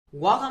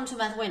Welcome to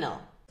Mathwino.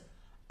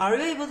 Are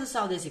you able to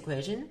solve this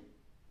equation?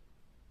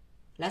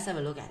 Let's have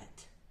a look at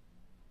it.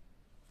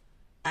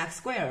 X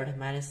squared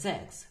minus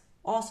 6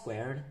 all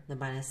squared the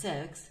minus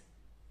 6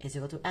 is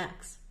equal to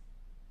x.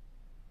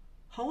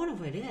 How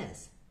wonderful it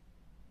is.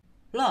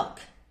 Look,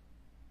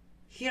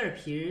 here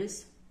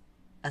appears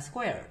a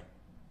squared,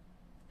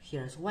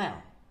 here as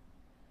well.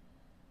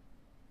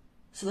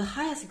 So the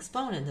highest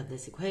exponent of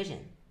this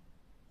equation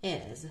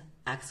is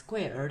x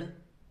squared,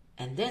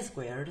 and then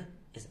squared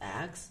is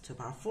x to the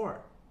power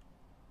 4.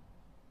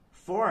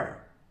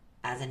 4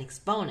 as an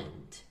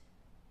exponent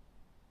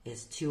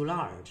is too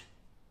large.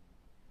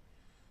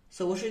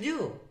 So what should we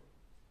do?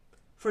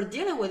 For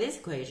dealing with this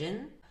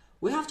equation,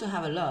 we have to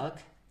have a look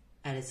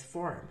at its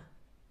form.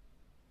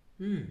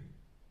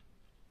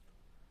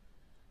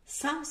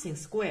 Something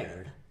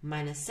squared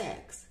minus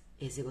 6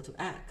 is equal to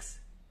x.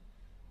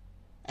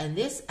 And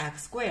this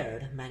x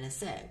squared minus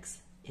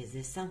 6 is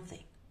this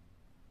something.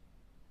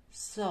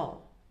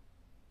 So,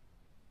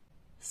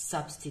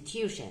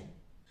 substitution.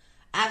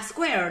 X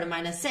squared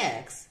minus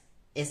 6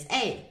 is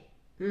a.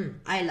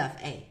 I love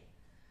a.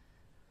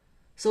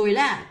 So we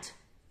let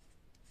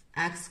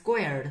x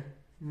squared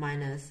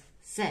minus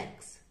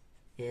 6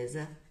 is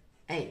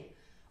a.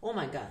 Oh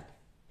my god,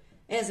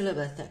 it's a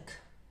little bit thick,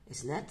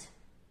 isn't it?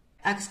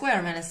 X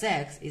squared minus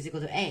 6 is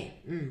equal to a.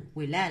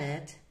 We let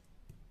it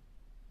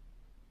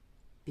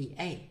be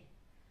a.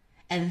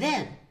 And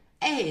then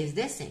a is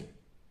this thing.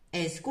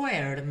 A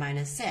squared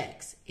minus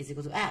 6 is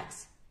equal to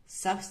x.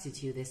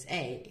 Substitute this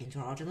a into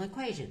our original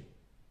equation.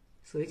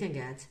 So we can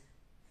get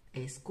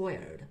a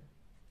squared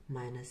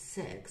minus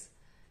 6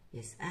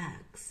 is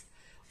x.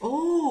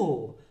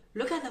 Oh,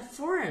 look at the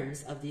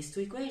forms of these two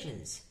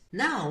equations.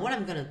 Now what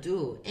I'm going to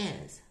do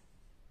is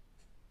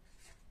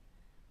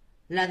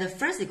let the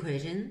first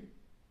equation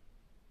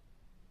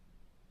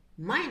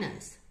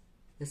minus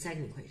the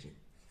second equation.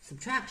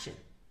 Subtraction.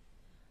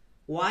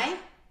 Why?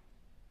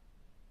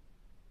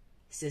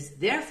 Since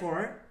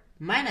therefore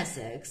minus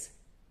 6,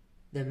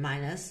 then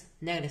minus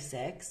negative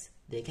 6,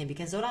 they can be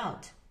cancelled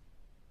out.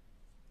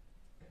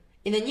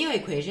 In the new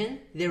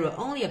equation, there will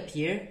only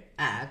appear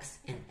x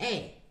and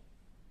a.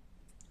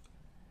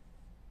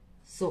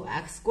 So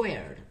x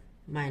squared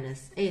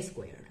minus a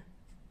squared.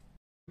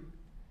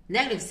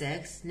 Negative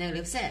 6,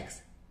 negative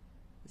 6,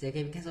 they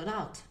can be cancelled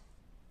out.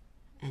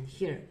 And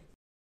here,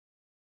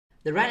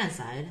 the right hand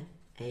side,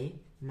 a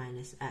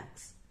minus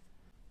x.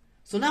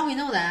 So now we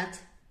know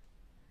that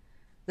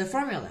the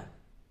formula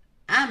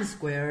m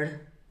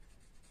squared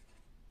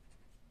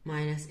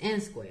minus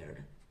n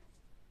squared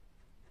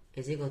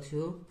is equal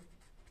to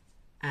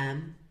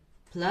m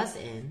plus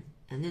n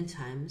and then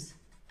times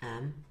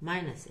m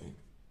minus n.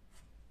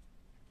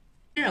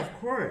 Here,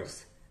 of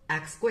course,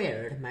 x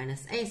squared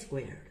minus a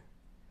squared.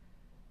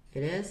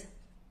 It is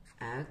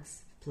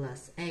x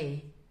plus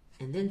a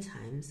and then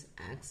times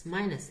x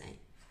minus a.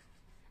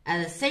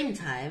 At the same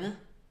time,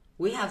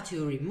 we have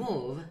to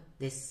remove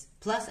this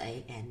plus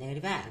a and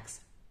negative x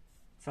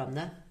from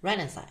the right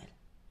hand side.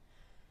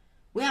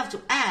 We have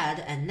to add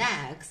an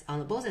x on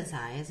the both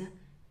sides,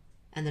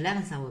 and the left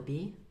hand side will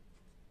be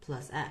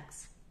plus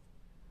x.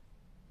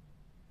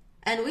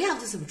 And we have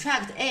to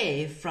subtract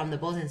a from the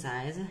both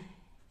sides,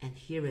 and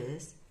here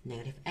is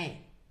negative a.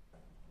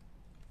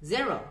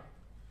 0.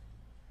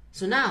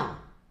 So now,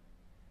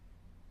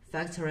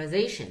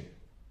 factorization.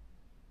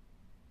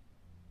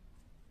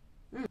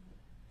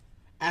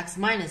 X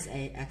minus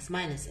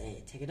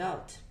a, take it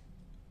out.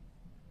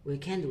 We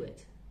can do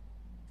it.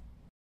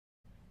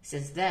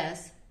 Since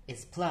this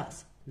is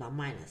plus, not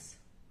minus.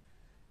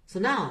 So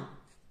now,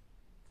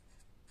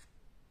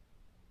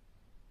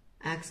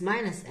 x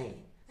minus a,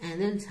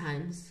 and then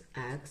times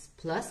x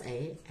plus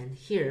a, and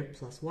here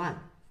plus 1.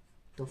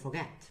 Don't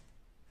forget.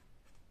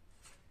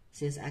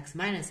 Since x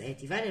minus a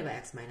divided by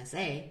x minus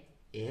a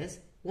is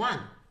 1.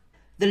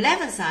 The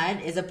left hand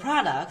side is a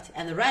product,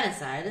 and the right hand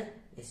side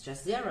is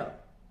just 0.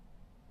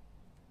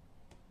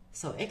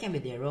 So it can be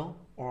 0,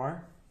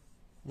 or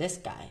this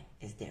guy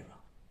is 0.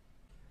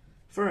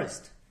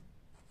 First,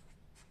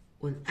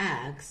 when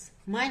x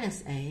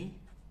minus a,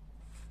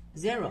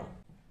 0.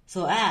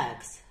 So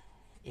x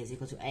is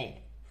equal to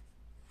a.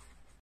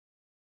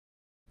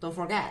 Don't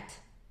forget,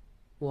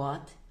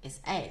 what is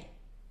a?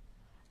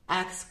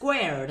 X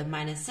squared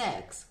minus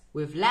 6,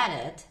 we've let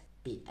it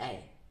be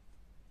a.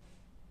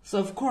 So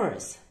of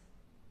course,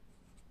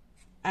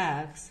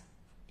 x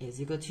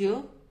is equal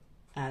to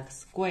x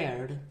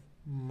squared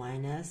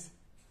minus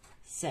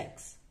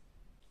 6.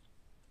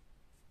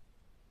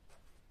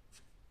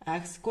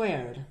 X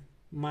squared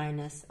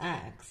minus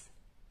x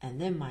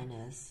and then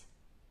minus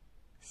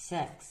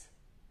 6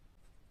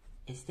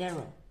 is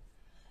 0.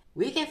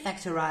 We can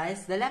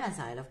factorize the left hand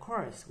side, of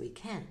course, we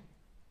can.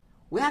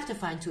 We have to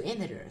find two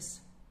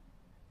integers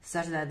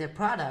such that their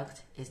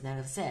product is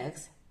negative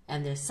 6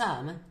 and their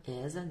sum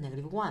is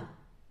negative 1.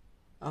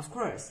 Of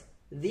course,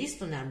 these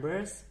two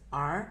numbers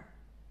are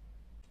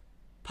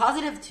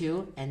positive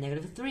 2 and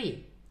negative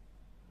 3.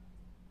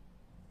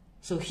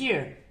 So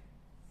here,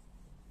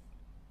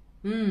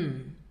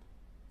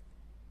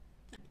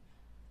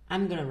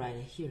 I'm gonna write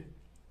it here.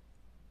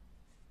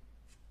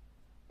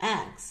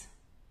 X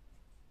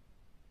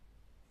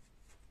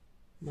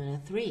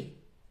minus 3,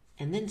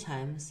 and then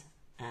times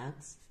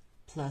x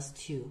plus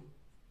 2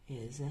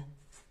 is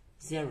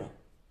 0.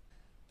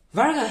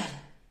 Very good.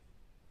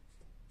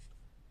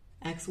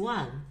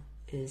 X1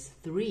 is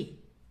 3,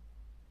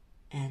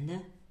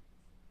 and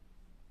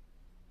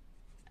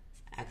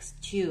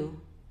x2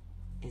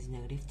 is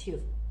negative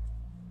 2.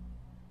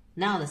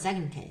 Now the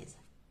second case,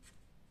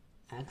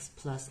 x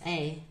plus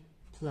a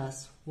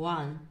plus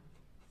 1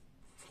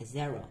 is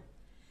 0.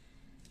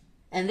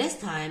 And this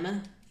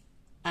time,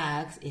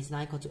 x is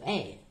not equal to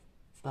a,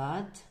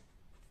 but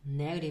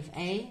negative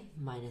a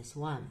minus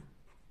 1.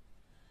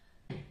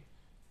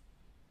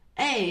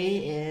 A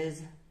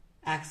is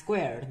x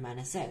squared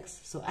minus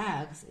 6, so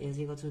x is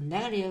equal to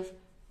negative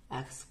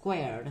x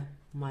squared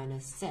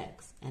minus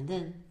 6, and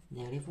then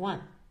negative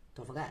 1.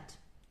 Don't forget.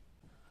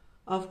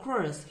 Of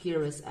course,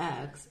 here is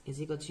x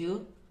is equal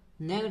to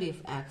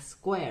negative x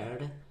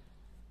squared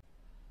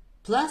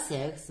plus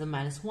 6, and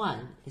minus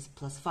 1 is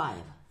plus 5.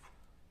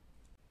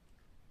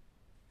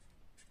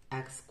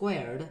 X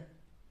squared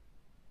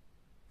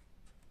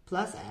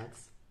plus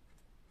x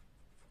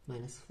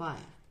minus 5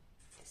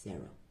 is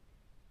 0.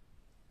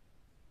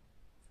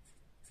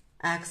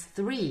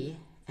 X3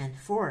 and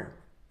 4,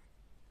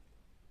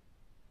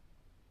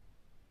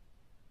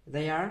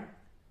 they are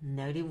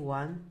negative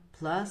 1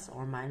 plus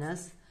or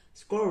minus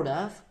square root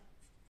of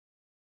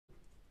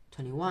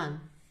 21,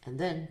 and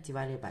then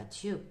divided by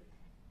 2.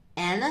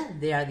 And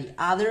they are the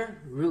other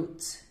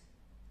roots.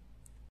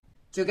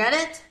 Do you get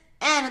it?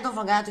 And don't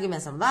forget to give me a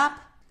thumbs up,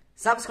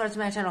 subscribe to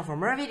my channel for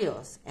more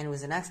videos, and we'll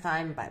see you next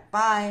time. Bye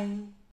bye.